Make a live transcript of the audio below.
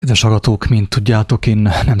Kedves hallgatók, mint tudjátok, én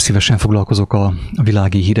nem szívesen foglalkozok a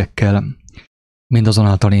világi hírekkel.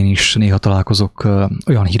 Mindazonáltal én is néha találkozok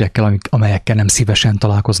olyan hírekkel, amelyekkel nem szívesen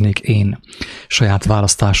találkoznék én saját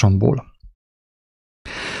választásomból.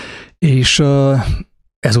 És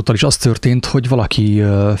ezúttal is az történt, hogy valaki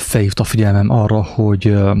felhívta figyelmem arra,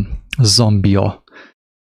 hogy Zambia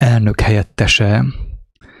elnök helyettese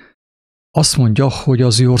azt mondja, hogy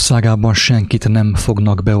az ő országában senkit nem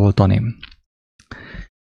fognak beoltani.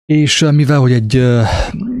 És mivel, hogy egy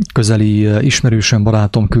közeli ismerősöm,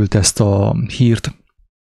 barátom küldte ezt a hírt,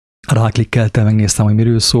 ráklikkeltem, megnéztem, hogy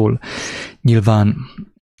miről szól. Nyilván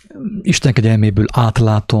Isten kegyelméből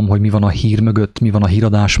átlátom, hogy mi van a hír mögött, mi van a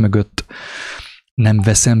híradás mögött. Nem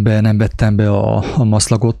vettem be a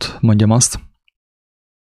maszlagot, mondjam azt.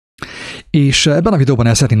 És ebben a videóban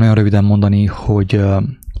el szeretném nagyon röviden mondani, hogy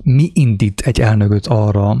mi indít egy elnököt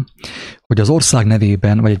arra, hogy az ország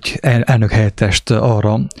nevében, vagy egy elnök helyettest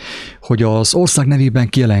arra, hogy az ország nevében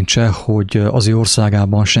kijelentse, hogy az ő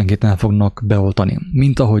országában senkit nem fognak beoltani.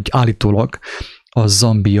 Mint ahogy állítólag a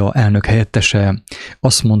Zambia elnök helyettese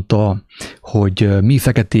azt mondta, hogy mi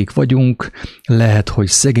feketék vagyunk, lehet, hogy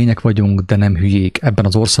szegények vagyunk, de nem hülyék. Ebben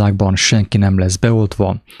az országban senki nem lesz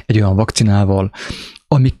beoltva egy olyan vakcinával,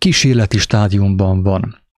 ami kísérleti stádiumban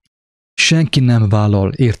van. Senki nem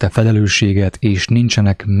vállal érte felelősséget, és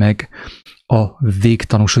nincsenek meg a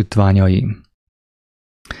végtanúsítványai.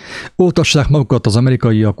 Oltassák magukat az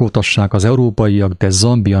amerikaiak, oltassák az európaiak, de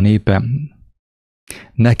Zambia népe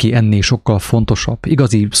neki ennél sokkal fontosabb.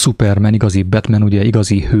 Igazi Superman, igazi Batman, ugye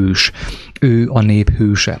igazi hős. Ő a nép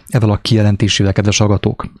hőse. Ezzel a kijelentésével, kedves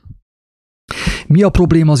hallgatók. Mi a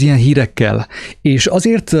probléma az ilyen hírekkel? És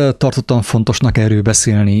azért tartottam fontosnak erről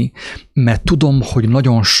beszélni, mert tudom, hogy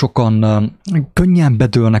nagyon sokan könnyen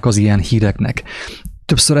bedőlnek az ilyen híreknek.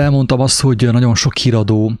 Többször elmondtam azt, hogy nagyon sok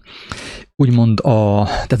híradó úgymond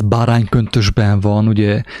tehát bárányköntösben van,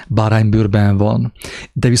 ugye báránybőrben van,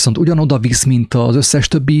 de viszont ugyanoda visz, mint az összes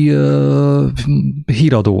többi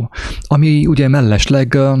híradó, ami ugye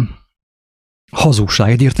mellesleg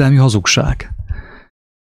hazugság, egyértelmű hazugság.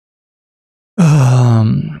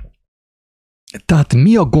 Tehát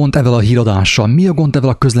mi a gond ezzel a híradással, mi a gond ezzel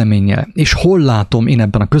a közleménnyel, és hol látom én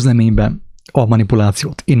ebben a közleményben a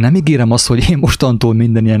manipulációt? Én nem ígérem azt, hogy én mostantól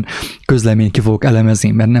minden ilyen közleményt ki fogok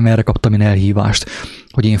elemezni, mert nem erre kaptam én elhívást,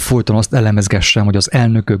 hogy én folyton azt elemezgessem, hogy az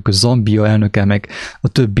elnökök, Zambia elnöke, meg a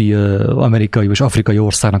többi amerikai és afrikai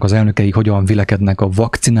országnak az elnökei hogyan vélekednek a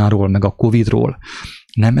vakcináról, meg a Covidról.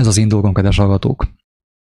 Nem ez az én dolgom, kedves hallgatók.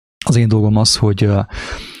 Az én dolgom az, hogy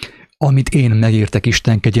amit én megértek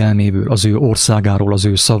Isten kegyelméből, az ő országáról, az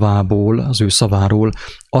ő szavából, az ő szaváról,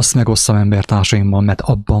 azt megosszam embertársaimmal, mert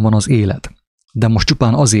abban van az élet. De most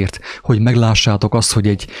csupán azért, hogy meglássátok azt, hogy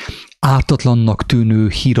egy ártatlannak tűnő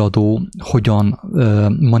híradó hogyan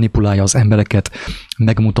manipulálja az embereket,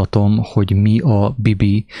 megmutatom, hogy mi a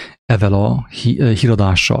bibi ezzel a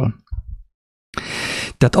híradással.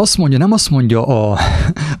 Tehát azt mondja, nem azt mondja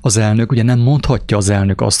az elnök, ugye nem mondhatja az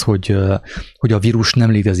elnök azt, hogy a vírus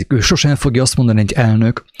nem létezik. Ő sosem fogja azt mondani egy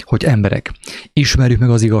elnök, hogy emberek, ismerjük meg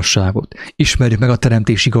az igazságot, ismerjük meg a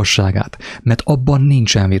teremtés igazságát, mert abban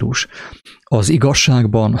nincsen vírus. Az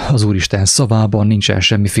igazságban, az Úristen szavában nincsen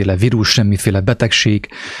semmiféle vírus, semmiféle betegség.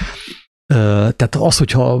 Tehát az,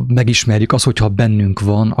 hogyha megismerjük, az, hogyha bennünk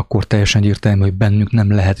van, akkor teljesen egyértelmű, hogy bennünk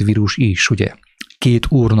nem lehet vírus is, ugye? Két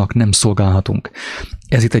úrnak nem szolgálhatunk.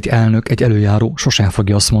 Ez itt egy elnök, egy előjáró sosem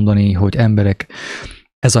fogja azt mondani, hogy emberek,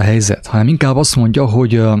 ez a helyzet, hanem inkább azt mondja,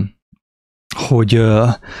 hogy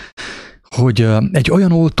egy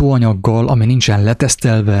olyan oltóanyaggal, ami nincsen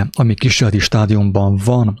letesztelve, ami kísérleti stádiumban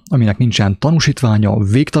van, aminek nincsen tanúsítványa,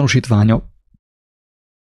 végtanúsítványa,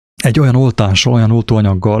 egy olyan oltással, olyan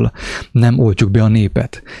oltóanyaggal nem oltjuk be a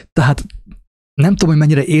népet. Tehát nem tudom, hogy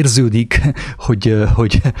mennyire érződik,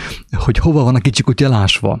 hogy hova van a kicsi kutya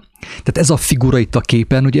elásva. Tehát ez a figura itt a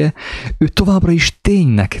képen, ugye, ő továbbra is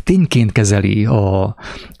tényként kezeli a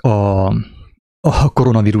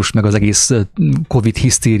koronavírus meg az egész Covid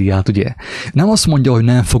hisztériát, ugye. Nem azt mondja, hogy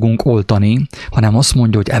nem fogunk oltani, hanem azt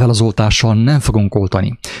mondja, hogy ezzel az oltással nem fogunk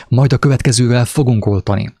oltani. Majd a következővel fogunk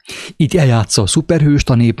oltani. Így eljátsza a szuperhőst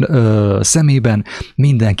a nép szemében,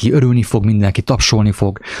 mindenki örülni fog, mindenki tapsolni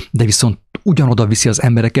fog, de viszont ugyanoda viszi az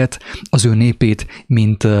embereket, az ő népét,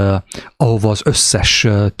 mint ahova az összes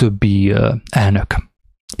többi elnök.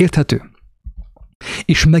 Érthető?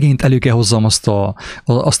 És megint elő kell hozzam azt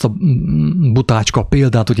a butácska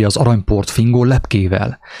példát, ugye az aranyport fingó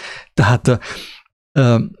lepkével. Tehát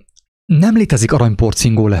Nem létezik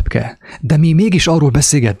aranyporcingó lepke, de mi mégis arról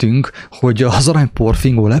beszélgetünk, hogy az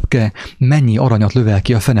aranyporfingó lepke mennyi aranyat lövel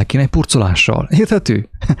ki a fenekén egy purcolással. Érthető?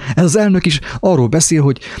 Ez az elnök is arról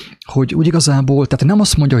beszél, hogy úgy igazából, tehát nem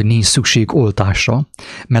azt mondja, hogy nincs szükség oltásra,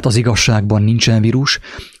 mert az igazságban nincsen vírus,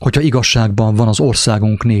 hogyha igazságban van az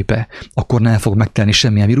országunk népe, akkor nem fog megtelni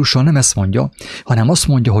semmilyen vírussal, nem ezt mondja, hanem azt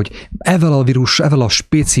mondja, hogy ezzel a vírus, ezzel a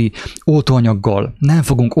spéci oltóanyaggal nem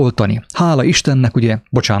fogunk oltani. Hála Istennek, ugye,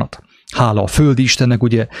 bocsánat, hála a földi Istennek,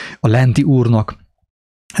 ugye, a lenti úrnak,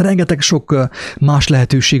 rengeteg sok más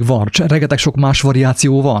lehetőség van, rengeteg sok más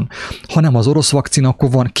variáció van. Ha nem az orosz vakcina,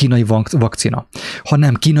 akkor van kínai vakcina. Ha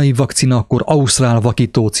nem kínai vakcina, akkor ausztrál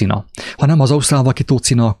vakítócina. Ha nem az ausztrál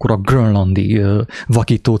vakítócina, akkor a grönlandi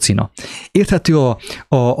vakítócina. Érthető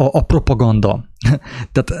a propaganda.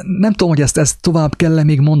 Tehát nem tudom, hogy ezt tovább kell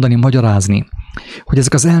még mondani, magyarázni. Hogy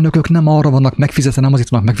ezek az elnökök nem arra vannak megfizetve, nem azért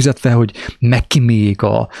vannak megfizetve, hogy megkíméljék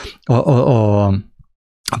a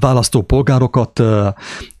választópolgárokat,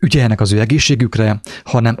 ügyeljenek az ő egészségükre,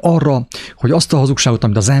 hanem arra, hogy azt a hazugságot,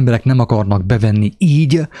 amit az emberek nem akarnak bevenni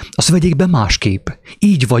így, azt vegyék be másképp.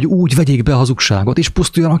 Így vagy úgy vegyék be a hazugságot, és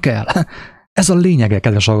pusztuljanak el. Ez a lényege,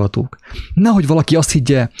 kedves hallgatók. Nehogy valaki azt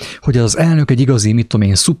higgye, hogy az elnök egy igazi, mit tudom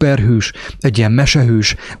én, szuperhős, egy ilyen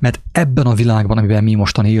mesehős, mert ebben a világban, amiben mi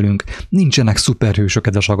mostan élünk, nincsenek szuperhősök,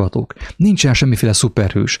 kedves hallgatók. Nincsen semmiféle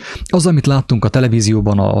szuperhős. Az, amit láttunk a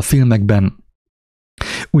televízióban, a filmekben,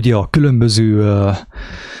 ugye a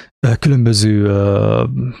különböző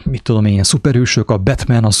mit tudom én, szuperhősök, a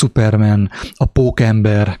Batman, a Superman, a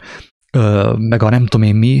Pókember, meg a nem tudom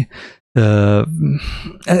én mi,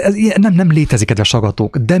 ez nem létezik, kedves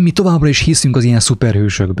hallgatók, de mi továbbra is hiszünk az ilyen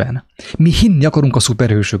szuperhősökben. Mi hinni akarunk a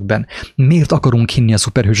szuperhősökben. Miért akarunk hinni a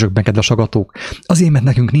szuperhősökben, kedves hallgatók? Azért, mert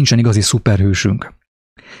nekünk nincsen igazi szuperhősünk.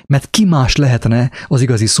 Mert ki más lehetne az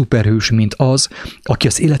igazi szuperhős, mint az, aki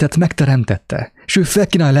az életet megteremtette. És ő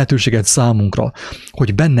felkínálja lehetőséget számunkra,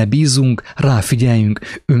 hogy benne bízunk,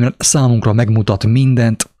 ráfigyeljünk, ő számunkra megmutat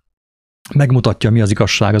mindent, megmutatja, mi az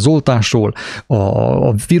igazság az oltásról,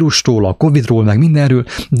 a vírustól, a Covidról, meg mindenről,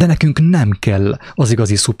 de nekünk nem kell az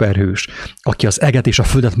igazi szuperhős, aki az eget és a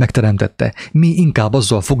földet megteremtette. Mi inkább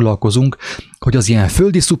azzal foglalkozunk, hogy az ilyen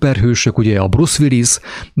földi szuperhősök, ugye a Bruce Willis,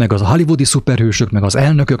 meg az a hollywoodi szuperhősök, meg az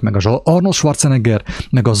elnökök, meg az Arnold Schwarzenegger,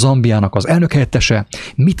 meg a Zambiának az elnök helyettese,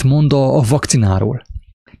 mit mond a vakcináról.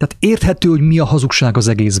 Tehát érthető, hogy mi a hazugság az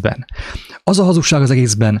egészben. Az a hazugság az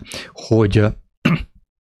egészben, hogy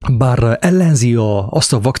bár ellenzi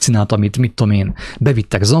azt a vakcinát, amit, mit tudom én,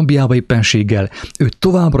 bevittek Zambiába éppenséggel, ő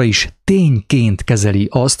továbbra is tényként kezeli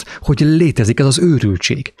azt, hogy létezik ez az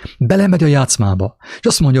őrültség. Belemegy a játszmába, és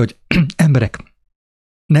azt mondja, hogy emberek,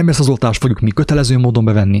 nem ezt az oltást fogjuk mi kötelező módon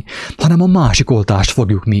bevenni, hanem a másik oltást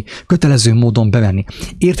fogjuk mi kötelező módon bevenni.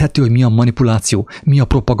 Érthető, hogy mi a manipuláció, mi a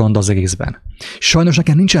propaganda az egészben. Sajnos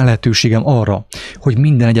nekem nincsen lehetőségem arra, hogy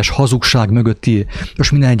minden egyes hazugság mögötti,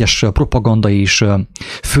 és minden egyes propaganda és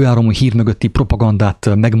főáramú hír mögötti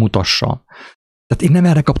propagandát megmutassa. Tehát én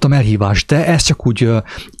nem erre kaptam elhívást, de ezt csak úgy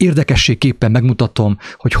érdekességképpen megmutatom,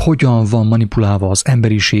 hogy hogyan van manipulálva az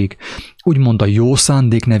emberiség, úgymond a jó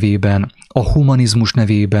szándék nevében, a humanizmus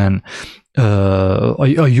nevében,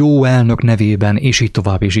 a jó elnök nevében, és így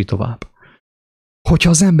tovább, és így tovább. Hogyha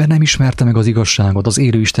az ember nem ismerte meg az igazságot, az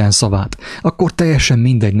élő Isten szavát, akkor teljesen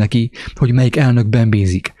mindegy neki, hogy melyik elnökben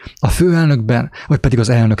bízik. A főelnökben, vagy pedig az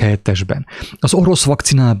elnök helyettesben. Az orosz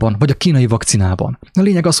vakcinában, vagy a kínai vakcinában. A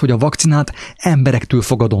lényeg az, hogy a vakcinát emberektől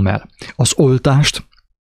fogadom el. Az oltást,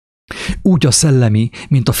 úgy a szellemi,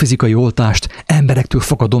 mint a fizikai oltást emberektől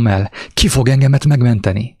fogadom el. Ki fog engemet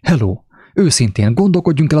megmenteni? Hello! Őszintén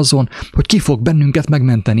gondolkodjunk el azon, hogy ki fog bennünket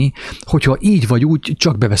megmenteni, hogyha így vagy úgy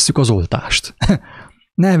csak bevesszük az oltást.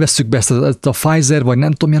 Ne vesszük be ezt a Pfizer, vagy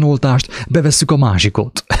nem tudom milyen oltást, bevesszük a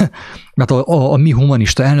másikot. Mert a mi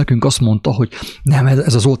humanista elnökünk azt mondta, hogy nem,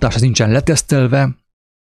 ez az oltás ez nincsen letesztelve,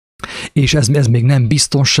 és ez még nem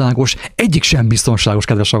biztonságos, egyik sem biztonságos,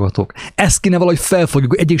 kedves hallgatók. Ezt kéne valahogy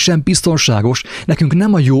felfogjuk, egyik sem biztonságos, nekünk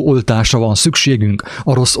nem a jó oltásra van szükségünk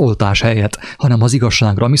a rossz oltás helyett, hanem az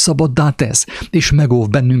igazságra, ami szabaddá tesz, és megóv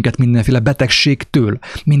bennünket mindenféle betegségtől,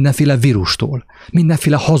 mindenféle vírustól,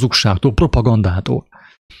 mindenféle hazugságtól, propagandától.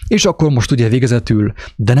 És akkor most ugye végezetül,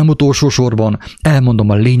 de nem utolsó sorban elmondom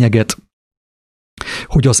a lényeget,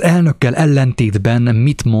 hogy az elnökkel ellentétben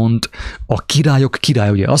mit mond a királyok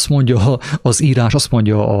királya. Ugye azt mondja az írás, azt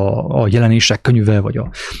mondja a jelenések könyve, vagy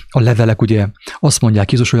a levelek, ugye azt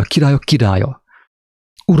mondják Jézus, hogy a királyok királya.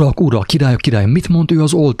 Urak, ura, királyok királya. Mit mond ő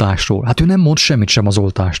az oltásról? Hát ő nem mond semmit sem az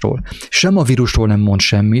oltásról. Sem a vírusról nem mond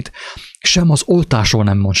semmit. sem az oltásról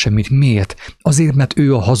nem mond semmit. Miért? Azért, mert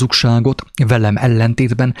ő a hazugságot velem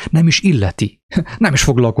ellentétben nem is illeti. Nem is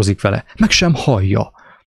foglalkozik vele, meg sem hallja.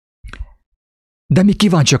 De mi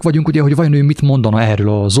kíváncsiak vagyunk, ugye, hogy vajon ő mit mondana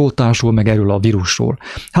erről az oltásról, meg erről a vírusról.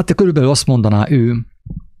 Hát körülbelül azt mondaná ő,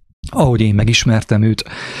 ahogy én megismertem őt,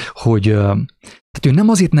 hogy tehát ő nem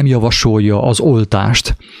azért nem javasolja az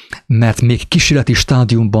oltást, mert még kísérleti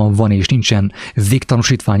stádiumban van, és nincsen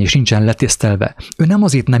végtanúsítvány, és nincsen letesztelve. Ő nem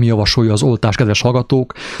azért nem javasolja az oltást, kedves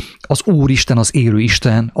hallgatók, az Úristen, az élő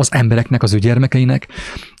Isten, az embereknek, az ő gyermekeinek,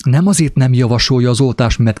 nem azért nem javasolja az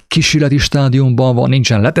oltást, mert kísérleti stádiumban van,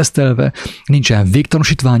 nincsen letesztelve, nincsen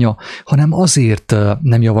végtanúsítványa, hanem azért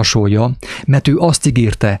nem javasolja, mert ő azt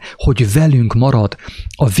ígérte, hogy velünk marad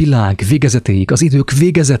a világ végezetéig, az idők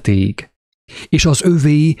végezetéig, és az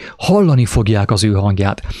övéi hallani fogják az ő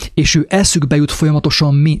hangját, és ő eszükbe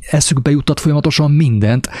juttat folyamatosan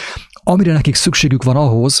mindent, amire nekik szükségük van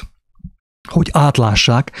ahhoz, hogy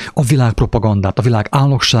átlássák a világ propagandát, a világ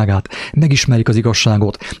álnokságát, megismerjék az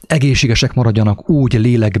igazságot, egészségesek maradjanak úgy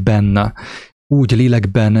lélekben,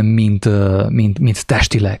 mint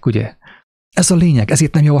testileg, ugye? Ez a lényeg,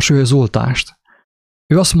 ezért nem javasolja az oltást.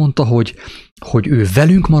 Ő azt mondta, hogy ő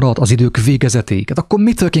velünk marad az idők végezetéig. Hát akkor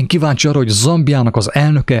mitől én kíváncsi arra, hogy Zambiának az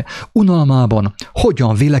elnöke unalmában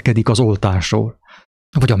hogyan vélekedik az oltásról?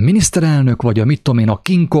 Vagy a miniszterelnök, vagy a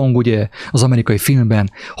King Kong, ugye, az amerikai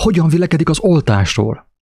filmben, hogyan vélekedik az oltásról?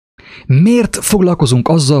 Miért foglalkozunk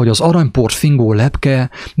azzal, hogy az aranyport fingó lepke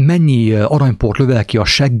mennyi aranyport lövel ki a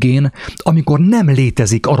seggén, amikor nem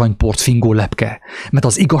létezik aranyport fingó lepke? Mert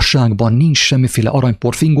az igazságban nincs semmiféle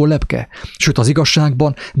aranyport fingó lepke, sőt az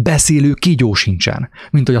igazságban beszélő kígyó sincsen,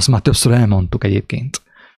 mint hogy azt már többször elmondtuk egyébként.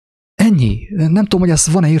 Ennyi. Nem tudom, hogy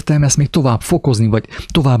ez van-e értelme ezt még tovább fokozni, vagy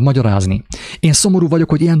tovább magyarázni. Én szomorú vagyok,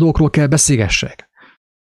 hogy ilyen dolgokról kell beszélgessek.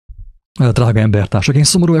 Drága embertársak, én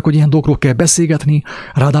szomorú vagyok, hogy ilyen dolgokról kell beszélgetni,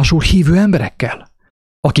 ráadásul hívő emberekkel,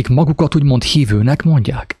 akik magukat úgymond hívőnek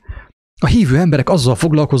mondják. A hívő emberek azzal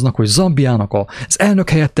foglalkoznak, hogy Zambiának az elnök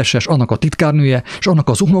helyettes, annak a titkárnője, és annak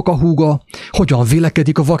az unokahúga hogyan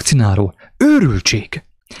vélekedik a vakcináról. Őrültség!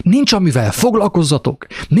 Nincs, amivel foglalkozzatok,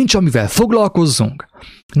 nincs, amivel foglalkozzunk,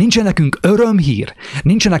 nincsen nekünk örömhír,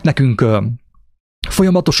 nincsenek nekünk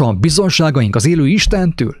folyamatosan bizonságaink az élő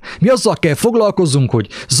Istentől. Mi azzal kell foglalkozzunk, hogy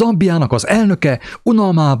Zambiának az elnöke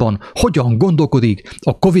unalmában hogyan gondolkodik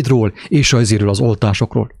a Covidról és azért az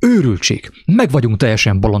oltásokról. Őrültség. Meg vagyunk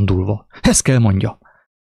teljesen bolondulva. Ezt kell mondja.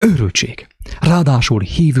 Őrültség. Ráadásul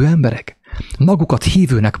hívő emberek. Magukat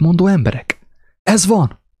hívőnek mondó emberek. Ez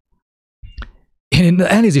van. Én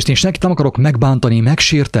senkit nem akarok megbántani,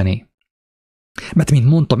 megsérteni. Mert, mint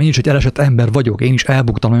mondtam, én is egy elesett ember vagyok, én is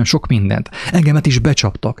elbuktam nagyon sok mindent. Engemet is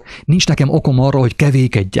becsaptak. Nincs nekem okom arra, hogy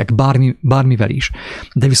kevékedjek, bármivel is.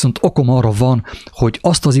 De viszont okom arra van, hogy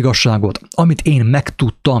azt az igazságot, amit én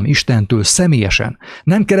megtudtam Istentől személyesen,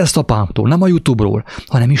 nem keresztapámtól, nem a YouTube-ról,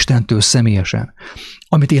 hanem Istentől személyesen,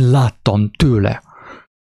 amit én láttam tőle,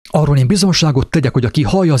 arról én bizonságot tegyek, hogy aki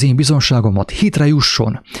hallja az én bizonságomat, hitre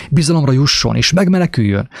jusson, bizalomra jusson, és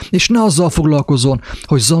megmeneküljön, és ne azzal foglalkozzon,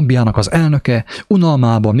 hogy Zambiának az elnöke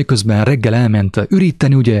unalmában, miközben reggel elment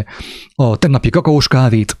üríteni, ugye, a tegnapi kakaós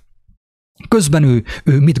kávét, közben ő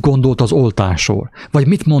mit gondolt az oltásról, vagy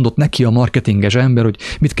mit mondott neki a marketinges ember, hogy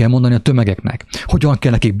mit kell mondani a tömegeknek, hogyan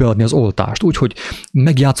kell nekik beadni az oltást, úgyhogy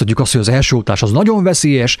megjátszodjuk azt, hogy az első oltás az nagyon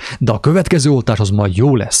veszélyes, de a következő oltás az majd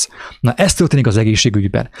jó lesz. Na, ez történik az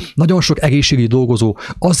egészségügyben. Nagyon sok egészségügyi dolgozó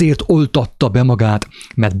azért oltatta be magát,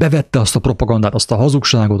 mert bevette azt a propagandát, azt a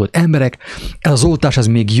hazugságot, hogy emberek, ez az oltás ez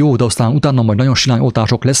még jó, de aztán utána majd nagyon silány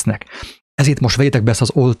oltások lesznek. Ezért most vegyétek be ezt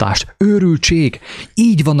az oltást. Őrültség!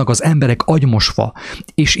 Így vannak az emberek agymosva.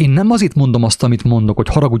 És én nem azért mondom azt, amit mondok, hogy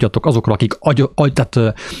haragudjatok azokra, akik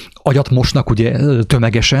agyat mosnak ugye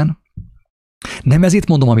tömegesen. Nem ezért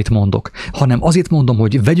mondom, amit mondok, hanem azért mondom,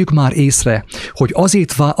 hogy vegyük már észre, hogy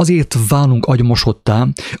azért válunk agymosottá,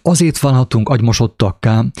 azért válhatunk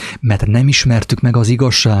agymosottakká, mert nem ismertük meg az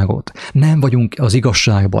igazságot. Nem vagyunk az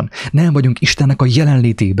igazságban, nem vagyunk Istennek a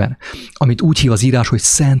jelenlétében, amit úgy hív az írás, hogy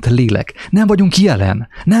Szent Lélek. Nem vagyunk jelen,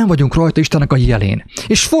 nem vagyunk rajta Istennek a jelén.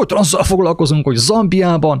 És folyton azzal foglalkozunk, hogy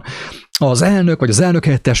Zambiában az elnök vagy az elnök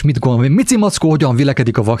helyettes mit gondol, Mici Mackó hogyan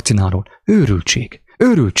vélekedik a vakcináról. Őrültség.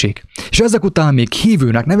 Őrültség. És ezek után még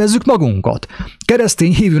hívőnek nevezzük magunkat.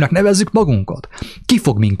 Keresztény hívőnek nevezzük magunkat. Ki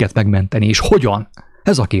fog minket megmenteni, és hogyan?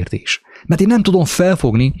 Ez a kérdés. Mert én nem tudom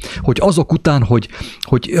felfogni, hogy azok után,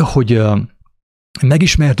 hogy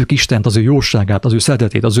megismertük Istent, az ő jóságát, az ő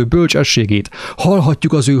szeretetét, az ő bölcsességét,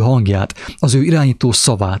 hallhatjuk az ő hangját, az ő irányító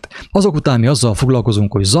szavát. Azok után mi azzal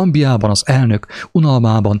foglalkozunk, hogy Zambiában az elnök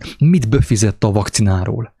unalmában mit böfizett a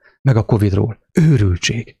vakcináról, meg a Covidról.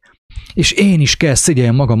 Őrültség. És én is kell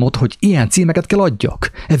szégyeljem magamot, hogy ilyen címeket kell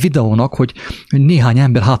adjak e videónak, hogy néhány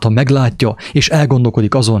ember ha meglátja, és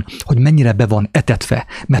elgondolkodik azon, hogy mennyire be van etetve,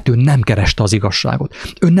 mert ő nem kereste az igazságot.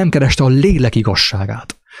 Ő nem kereste a lélek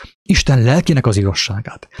igazságát. Isten lelkének az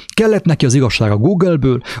igazságát. Kellett neki az igazság a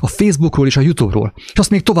Google-ből, a Facebookról és a YouTube-ról, és azt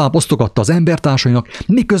még tovább osztogatta az embertársainak,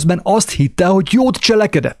 miközben azt hitte, hogy jót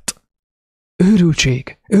cselekedett.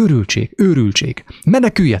 Őrültség, őrültség, őrültség.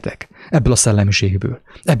 Meneküljetek ebből a szellemiségből,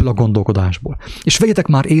 ebből a gondolkodásból. És vegyetek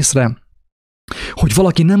már észre, hogy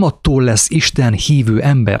valaki nem attól lesz Isten hívő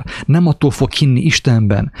ember, nem attól fog hinni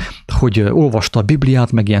Istenben, hogy olvasta a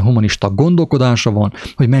Bibliát, meg ilyen humanista gondolkodása van,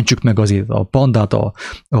 hogy mentsük meg azért a pandát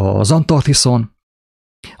az Antarktiszon,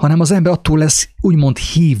 hanem az ember attól lesz úgymond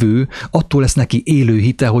hívő, attól lesz neki élő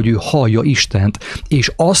hite, hogy ő hallja Istent,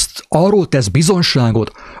 és arról tesz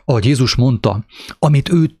bizonyságot, ahogy Jézus mondta, amit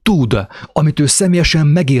ő tud, amit ő személyesen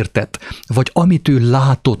megértett, vagy amit ő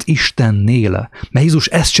látott Istennél, mert Jézus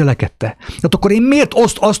ezt cselekedte. Tehát akkor én miért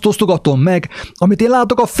azt osztogatom meg, amit én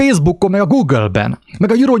látok a Facebookon, meg a Google-ben,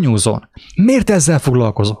 meg a Euronews-on? Miért ezzel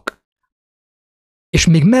foglalkozok? És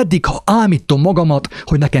még meddig ámítom magamat,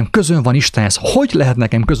 hogy nekem közöm van Istenhez. Hogy lehet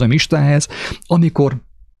nekem közöm Istenhez, amikor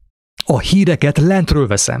a híreket lentről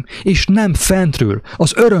veszem, és nem fentről,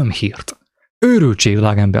 az örömhírt. Őrültség,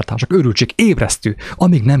 drága embertársak, őrültség, ébresztő,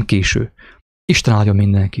 amíg nem késő. Isten áldja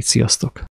mindenkit, sziasztok!